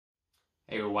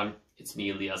Hey everyone, it's me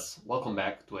Elias. Welcome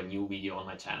back to a new video on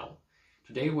my channel.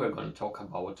 Today we're going to talk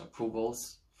about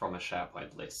approvals from a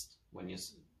SharePoint list. When you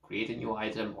create a new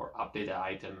item or update an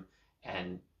item,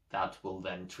 and that will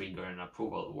then trigger an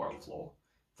approval workflow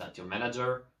that your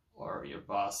manager or your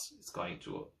boss is going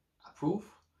to approve,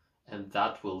 and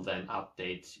that will then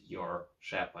update your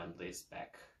SharePoint list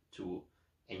back to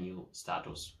a new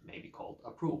status, maybe called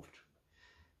approved.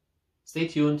 Stay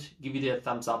tuned, give it a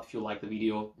thumbs up if you like the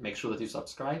video, make sure that you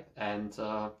subscribe, and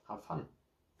have fun.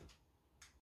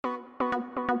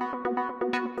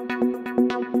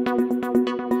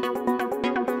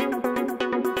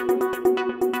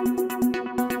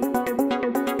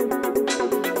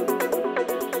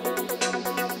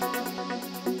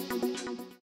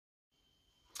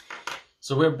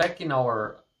 So we're back in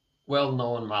our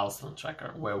well-known milestone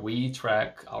tracker, where we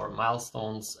track our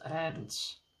milestones, and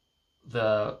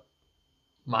the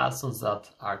milestones that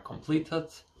are completed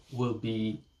will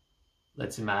be,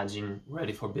 let's imagine,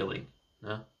 ready for billing,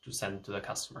 to send to the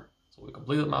customer. So we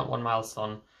completed one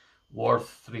milestone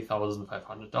worth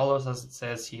 $3,500, as it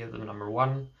says here, the number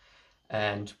one,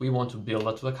 and we want to bill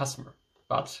that to the customer.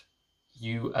 But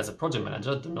you, as a project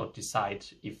manager, do not decide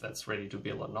if that's ready to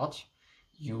bill or not.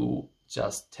 You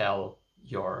just tell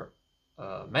your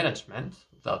management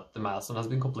that the milestone has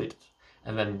been completed.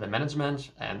 And then the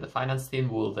management and the finance team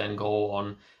will then go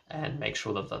on and make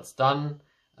sure that that's done,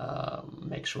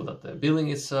 make sure that the billing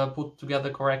is put together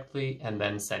correctly, and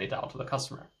then send it out to the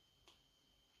customer.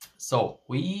 So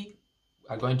we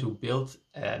are going to build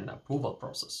an approval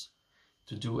process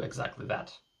to do exactly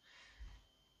that.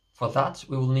 For that,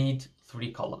 we will need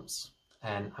 3 columns,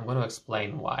 and I'm going to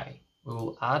explain why. We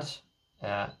will add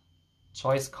a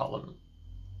choice column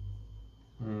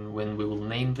when we will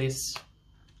name this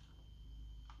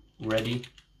ready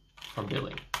for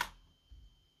billing.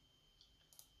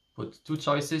 Put 2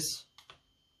 choices,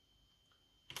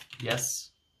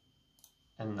 yes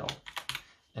and no.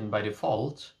 And by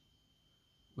default,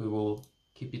 we will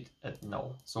keep it at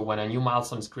no. So when a new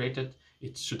milestone is created,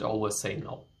 it should always say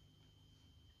no.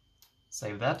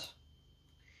 Save that.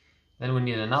 Then we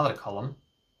need another column,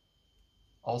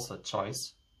 also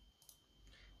choice.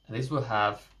 And this will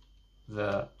have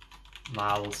the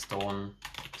milestone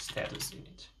status in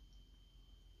it,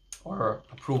 or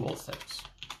approval status,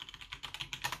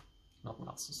 not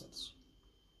milestone status.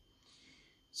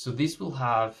 So this will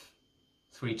have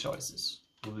 3 choices.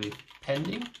 It will be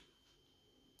pending,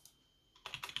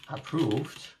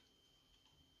 approved,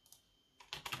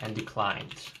 and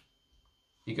declined.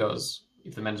 Because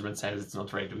if the management says it's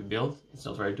not ready to be built, it's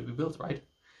not ready to be built, right?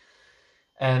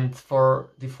 And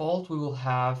for default, we will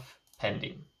have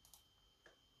pending,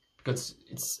 because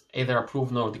it's either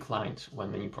approved or declined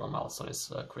when the new program milestone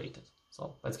is created.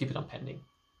 So let's keep it on pending.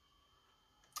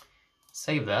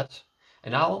 Save that.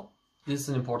 And now this is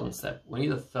an important step. We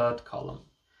need a 3rd column.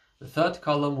 The 3rd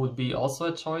column would be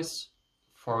also a choice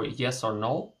for yes or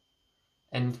no,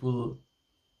 and it will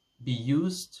be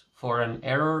used for an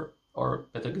error, or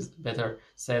better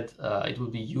said, it will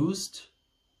be used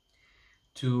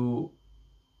to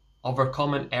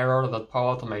overcome an error that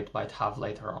Power Automate might have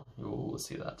later on. You will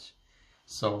see that.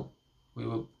 So we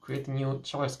will create a new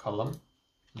choice column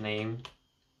named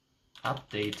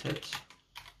updated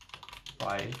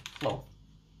by flow.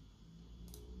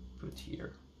 Put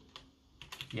here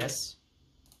yes,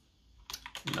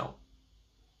 no.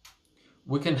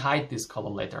 We can hide this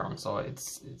column later on, so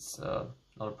it's not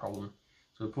a problem.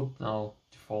 So we put now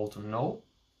default to no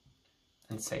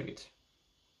and save it.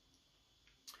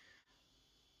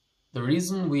 The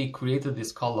reason we created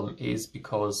this column is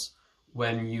because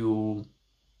when you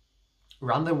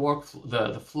run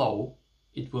the flow,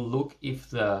 it will look if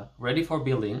the ready for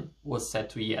billing was set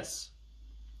to yes.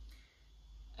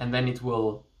 And then it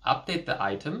will update the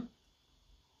item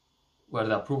where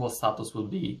the approval status will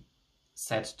be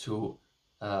set to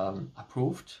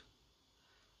approved.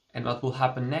 And what will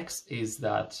happen next is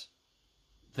that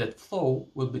the flow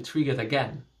will be triggered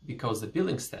again, because the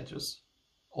billing status,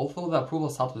 although the approval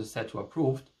status is set to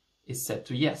approved, is set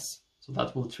to yes. So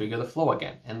that will trigger the flow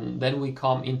again. And then we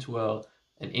come into an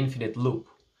infinite loop.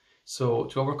 So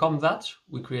to overcome that,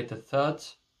 we create a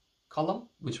 3rd column,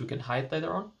 which we can hide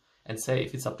later on, and say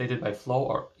if it's updated by flow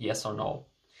or yes or no.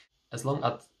 As long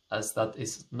as that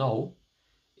is no,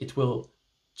 it will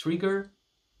trigger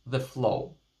the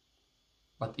flow.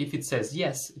 But if it says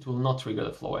yes, it will not trigger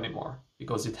the flow anymore,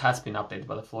 because it has been updated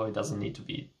by the flow. It doesn't need to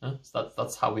be. So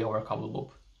that's how we overcome the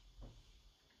loop.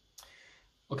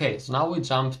 Okay, so now we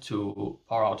jump to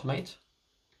Power Automate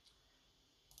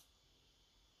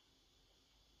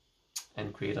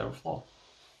and create our flow.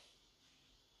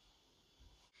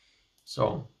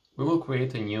 So we will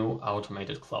create a new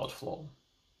automated cloud flow.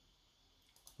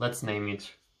 Let's name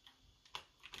it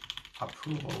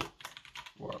approval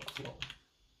workflow.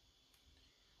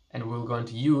 And we're going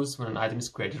to use when an item is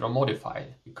created or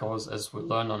modified, because as we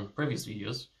learned on previous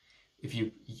videos, if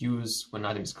you use when an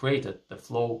item is created, the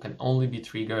flow can only be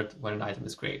triggered when an item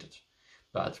is created.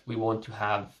 But we want to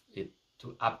have it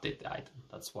to update the item.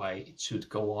 That's why it should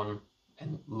go on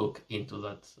and look into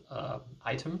that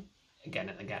item again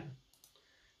and again.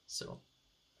 So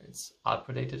it's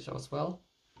updated as well.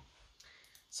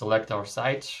 Select our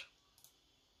site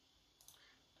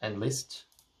and list.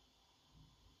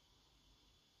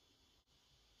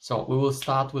 So we will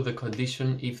start with the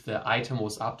condition if the item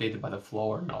was updated by the flow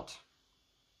or not.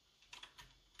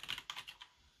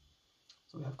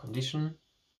 So we have condition,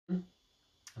 and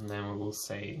then we will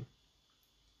say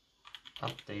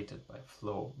updated by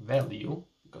flow value,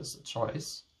 because the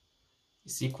choice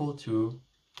is equal to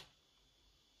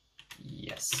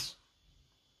yes.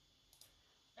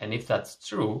 And if that's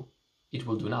true, it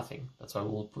will do nothing. That's why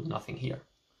we'll put nothing here.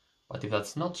 But if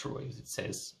that's not true, if it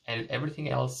says everything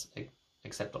else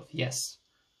except of yes,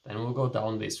 then we'll go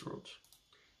down this route.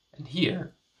 And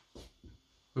here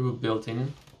we will build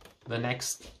in the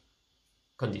next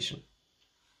condition.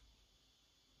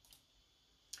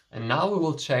 And now we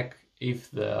will check if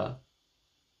the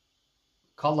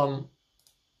column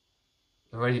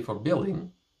ready for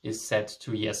building is set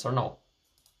to yes or no.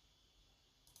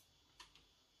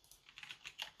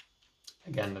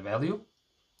 Again, the value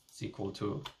is equal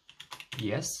to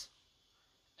yes.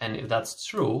 And if that's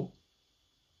true,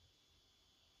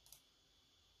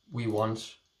 we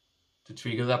want to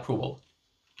trigger the approval.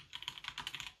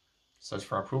 Search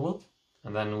for approval,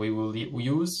 and then we will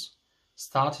use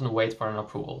start and wait for an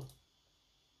approval.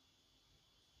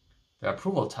 The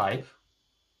approval type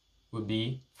will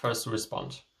be first to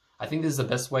respond. I think this is the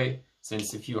best way,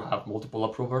 since if you have multiple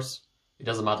approvers, it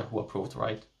doesn't matter who approved,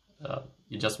 right?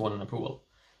 You just want an approval.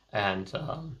 And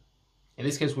in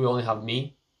this case, we only have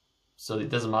me, so it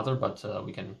doesn't matter, but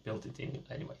we can build it in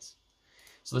anyways.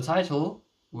 So the title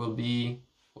will be,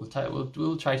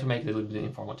 we'll try to make it a little bit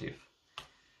informative.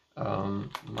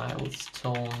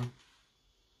 Milestone,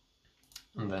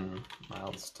 and then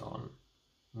milestone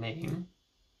name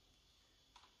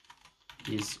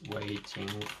is waiting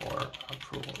for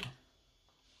approval.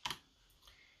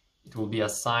 It will be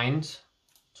assigned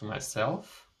to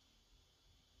myself.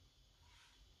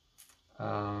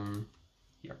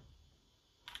 Here,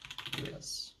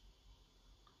 yes.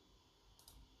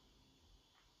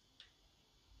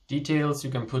 Details, you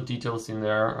can put details in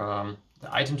there.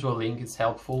 The item to a link is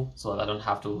helpful, so that I don't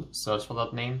have to search for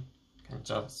that name. I can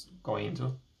just go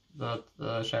into the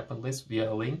SharePoint list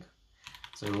via a link.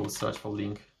 So we will search for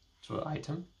link to an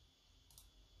item.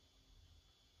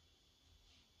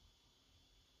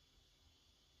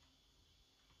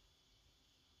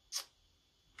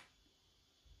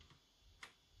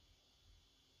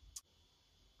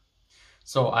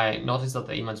 So I noticed that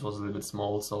the image was a little bit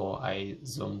small, so I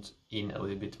zoomed in a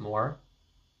little bit more.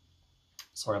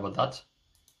 Sorry about that.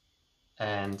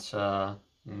 And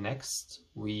next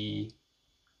we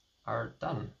are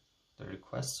done. The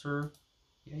requester,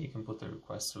 yeah, you can put the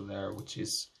requester there, which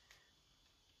is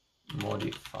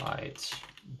modified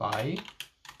by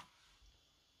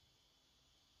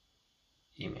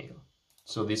email.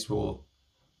 So this will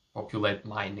populate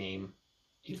my name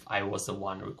if I was the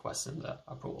one requesting the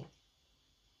approval.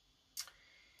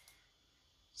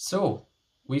 So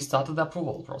we started the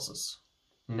approval process.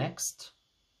 Next,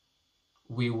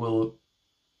 we will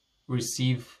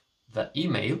receive the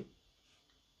email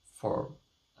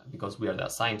because we are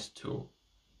assigned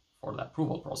for the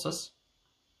approval process.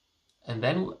 And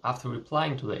then after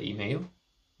replying to the email,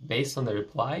 based on the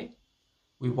reply,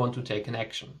 we want to take an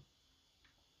action.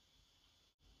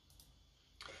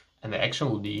 And the action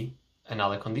will be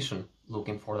another condition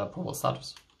looking for the approval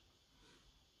status.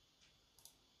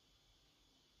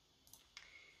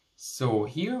 So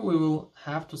here we will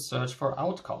have to search for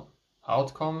outcome.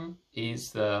 Outcome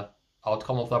is the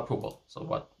outcome of the approval. So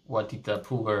what did the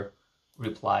approver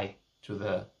reply to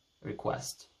the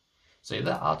request? So if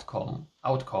the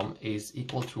outcome is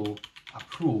equal to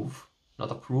approve,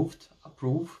 not approved,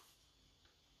 approve,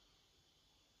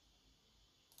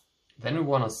 then we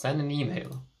want to send an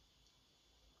email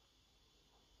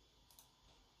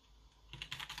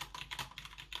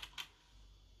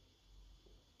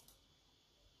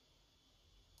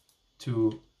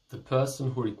to the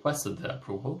person who requested the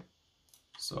approval.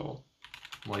 So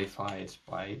modified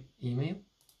by email.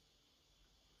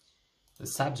 The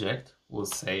subject will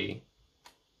say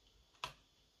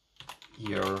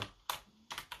your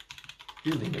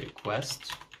building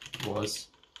request was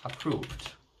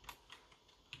approved.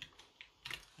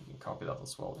 You can copy that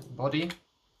as well in body,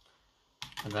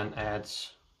 and then add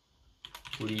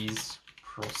please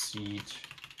proceed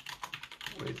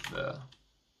with the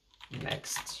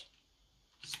next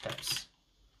steps.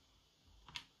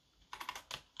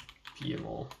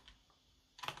 PMO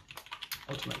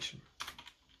automation.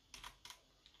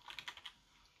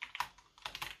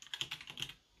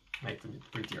 Make them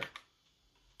prettier.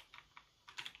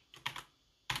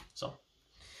 So,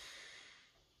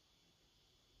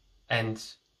 and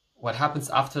what happens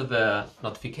after the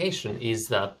notification is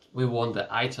that we want the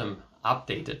item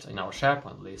updated in our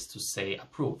SharePoint list to say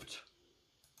approved.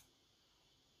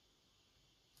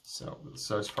 So we'll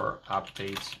search for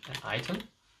update an item.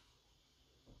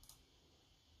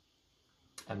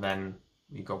 And then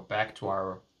we go back to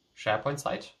our SharePoint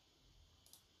site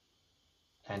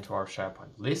and to our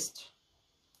SharePoint list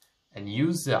and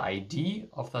use the ID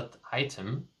of that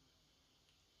item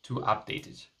to update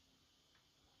it.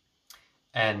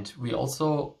 And we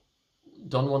also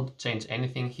don't want to change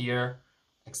anything here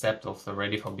except of the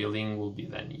ready for building will be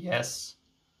then yes,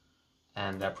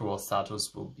 and the approval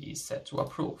status will be set to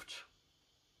approved.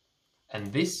 And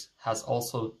this has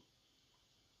also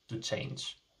to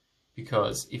change,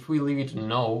 because if we leave it to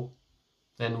no,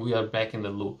 then we are back in the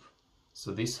loop.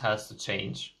 So this has to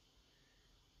change.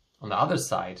 On the other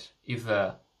side, if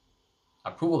the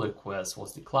approval request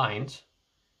was declined,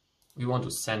 we want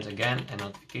to send again a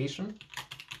notification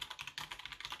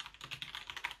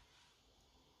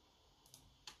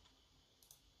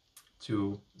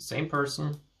to the same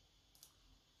person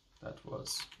that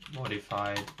was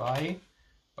modified by,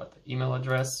 but the email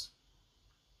address,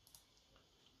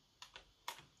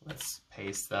 let's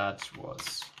paste that,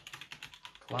 was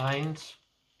client,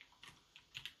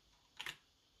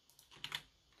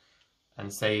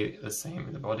 and say the same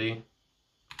in the body.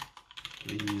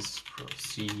 Please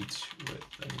proceed with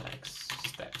the next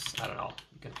steps. I don't know,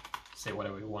 you can say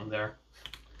whatever you want there.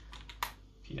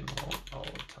 PMO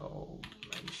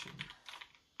automation.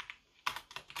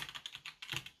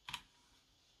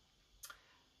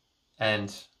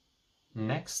 And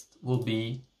next will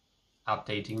be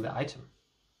updating the item,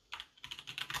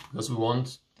 because we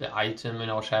want the item in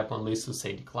our SharePoint list to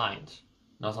say declined.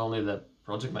 Not only the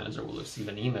project manager will receive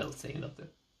an email saying that the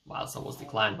milestone was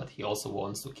declined, but he also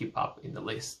wants to keep up in the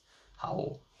list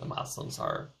how the milestones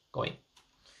are going.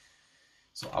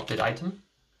 So update item.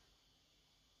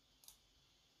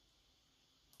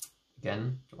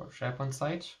 Again to our SharePoint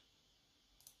site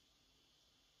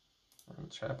and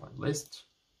SharePoint list,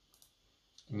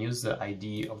 and use the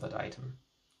ID of that item.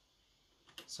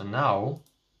 So now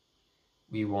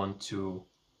we want to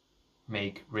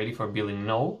make ready for billing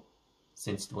no,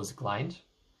 since it was declined.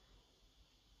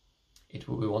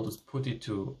 We want to put it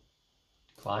to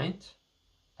declined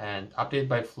and update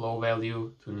by flow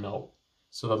value to no,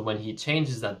 so that when he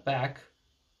changes that back,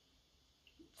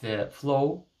 the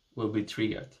flow will be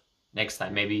triggered. Next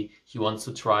time, maybe he wants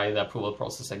to try the approval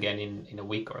process again in a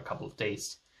week or a couple of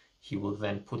days. He will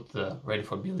then put the ready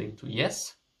for building to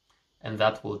yes, and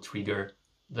that will trigger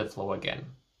the flow again.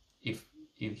 If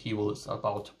he was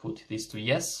about to put this to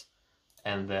yes,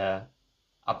 and the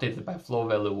updated by flow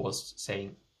value was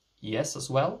saying yes as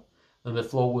well, then the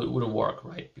flow wouldn't work,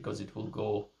 right? Because it will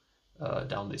go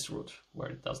down this route where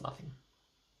it does nothing.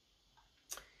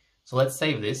 So let's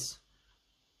save this.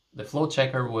 The flow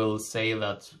checker will say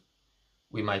that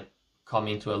we might come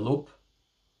into a loop,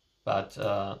 but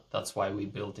that's why we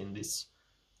built in this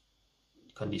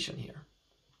condition here.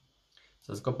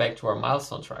 So let's go back to our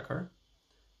milestone tracker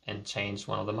and change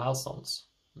one of the milestones.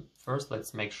 First,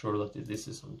 let's make sure that this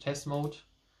is on test mode,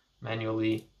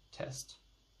 manually test.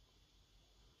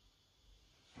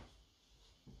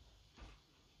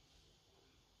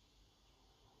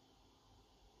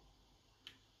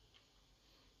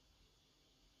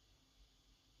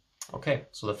 Okay,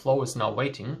 so the flow is now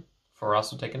waiting for us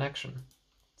to take an action.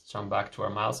 Let's jump back to our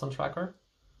milestone tracker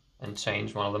and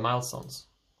change one of the milestones.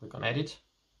 Click on edit.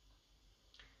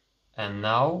 And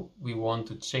now we want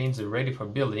to change the ready for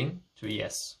building to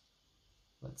yes.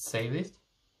 Let's save it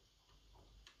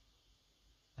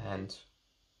and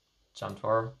jump to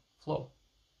our flow.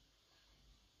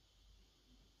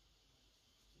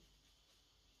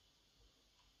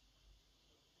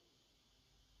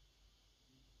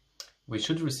 We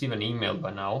should receive an email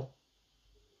by now.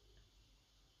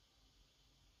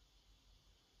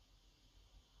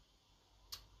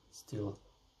 Still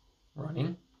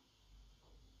running.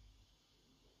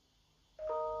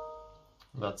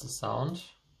 That's the sound.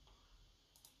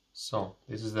 So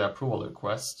this is the approval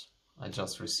request I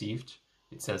just received.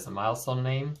 It says the milestone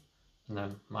name and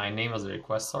then my name as the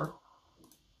requester.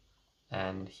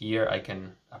 and here I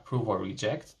can approve or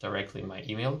reject directly in my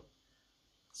email.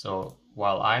 So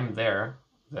while I'm there,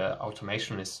 the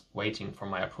automation is waiting for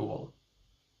my approval.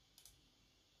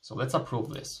 So let's approve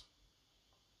this.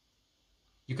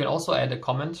 You can also add a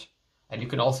comment, and you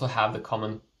can also have the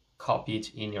comment copied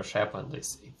in your SharePoint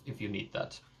list if you need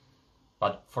that.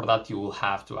 But for that, you will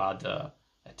have to add a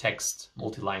text,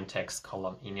 multi-line text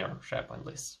column in your SharePoint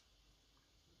list.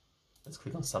 Let's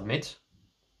click on Submit.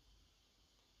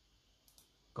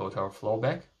 Go to our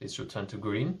flowback. This should turn to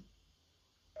green.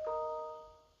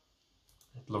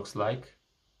 It looks like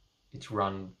it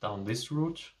ran down this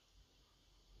route.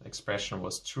 The expression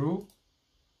was true.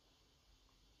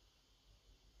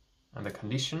 And the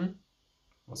condition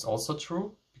was also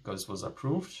true because it was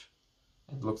approved.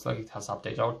 It looks like it has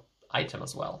updated our item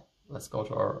as well. Let's go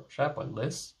to our SharePoint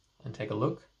list and take a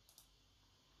look.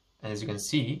 And as you can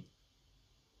see,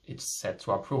 it's set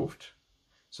to approved.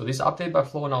 So this update by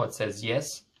flow, now it says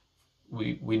yes,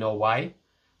 we know why.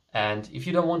 And if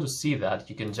you don't want to see that,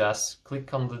 you can just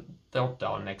click on the drop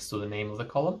down next to the name of the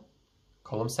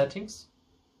column settings,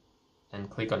 and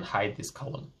click on hide this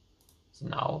column. So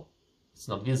now it's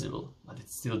not visible, but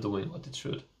it's still doing what it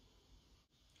should.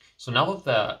 So now that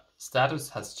the status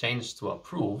has changed to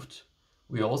approved,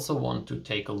 we also want to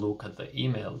take a look at the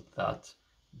email that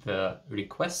the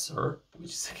requester,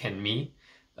 which is again me,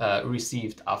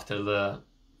 received after the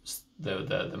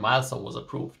milestone was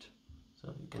approved.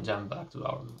 So we can jump back to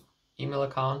our email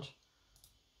account,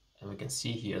 and we can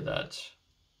see here that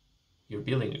your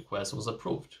billing request was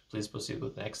approved. Please proceed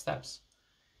with the next steps.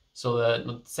 So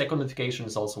the second notification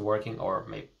is also working, or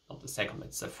maybe not the second,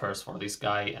 it's the first for this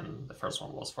guy, and the first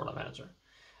one was for the manager.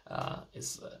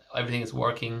 Everything is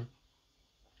working,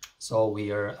 so we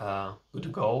are good to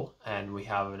go, and we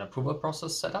have an approval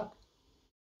process set up.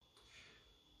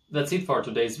 That's it for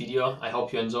today's video. I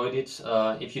hope you enjoyed it.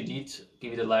 If you did,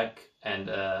 give it a like and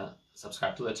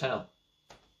subscribe to the channel.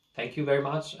 Thank you very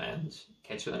much, and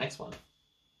catch you in the next one.